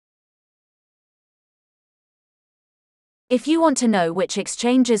If you want to know which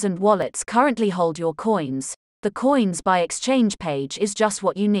exchanges and wallets currently hold your coins, the Coins by Exchange page is just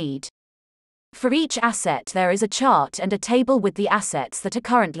what you need. For each asset there is a chart and a table with the assets that are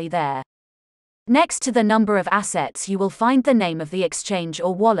currently there. Next to the number of assets you will find the name of the exchange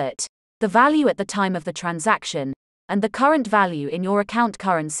or wallet, the value at the time of the transaction, and the current value in your account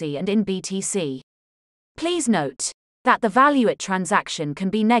currency and in BTC. Please note that the value at transaction can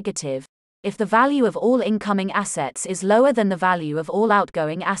be negative if the value of all incoming assets is lower than the value of all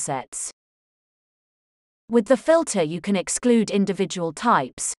outgoing assets. With the filter you can exclude individual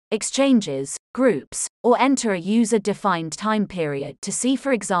types, exchanges, groups, or enter a user-defined time period to see,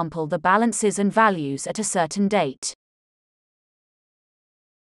 for example, the balances and values at a certain date.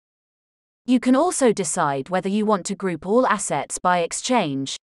 You can also decide whether you want to group all assets by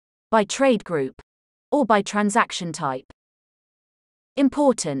exchange, by trade group, or by transaction type.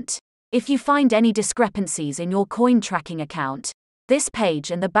 Important: if you find any discrepancies in your CoinTracking account, this page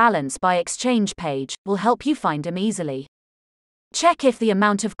and the Balance by Exchange page will help you find them easily. Check if the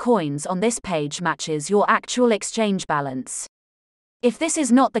amount of coins on this page matches your actual exchange balance. If this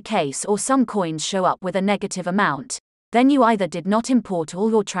is not the case or some coins show up with a negative amount, then you either did not import all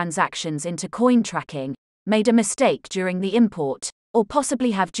your transactions into CoinTracking, made a mistake during the import, or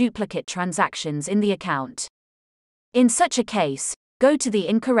possibly have duplicate transactions in the account. In such a case, go to the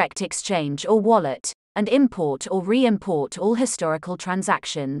incorrect exchange or wallet and import or re-import all historical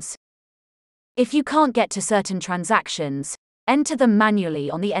transactions. If you can't get to certain transactions, enter them manually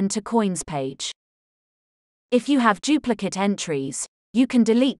on the Enter Coins page. If you have duplicate entries, you can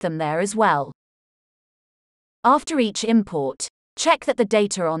delete them there as well. After each import, check that the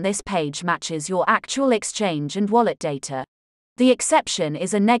data on this page matches your actual exchange and wallet data. The exception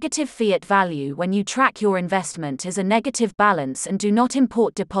is a negative fiat value when you track your investment as a negative balance and do not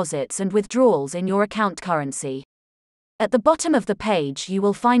import deposits and withdrawals in your account currency. At the bottom of the page you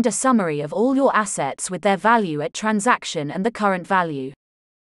will find a summary of all your assets with their value at transaction and the current value.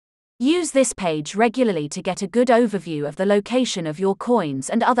 Use this page regularly to get a good overview of the location of your coins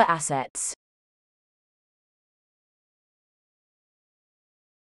and other assets.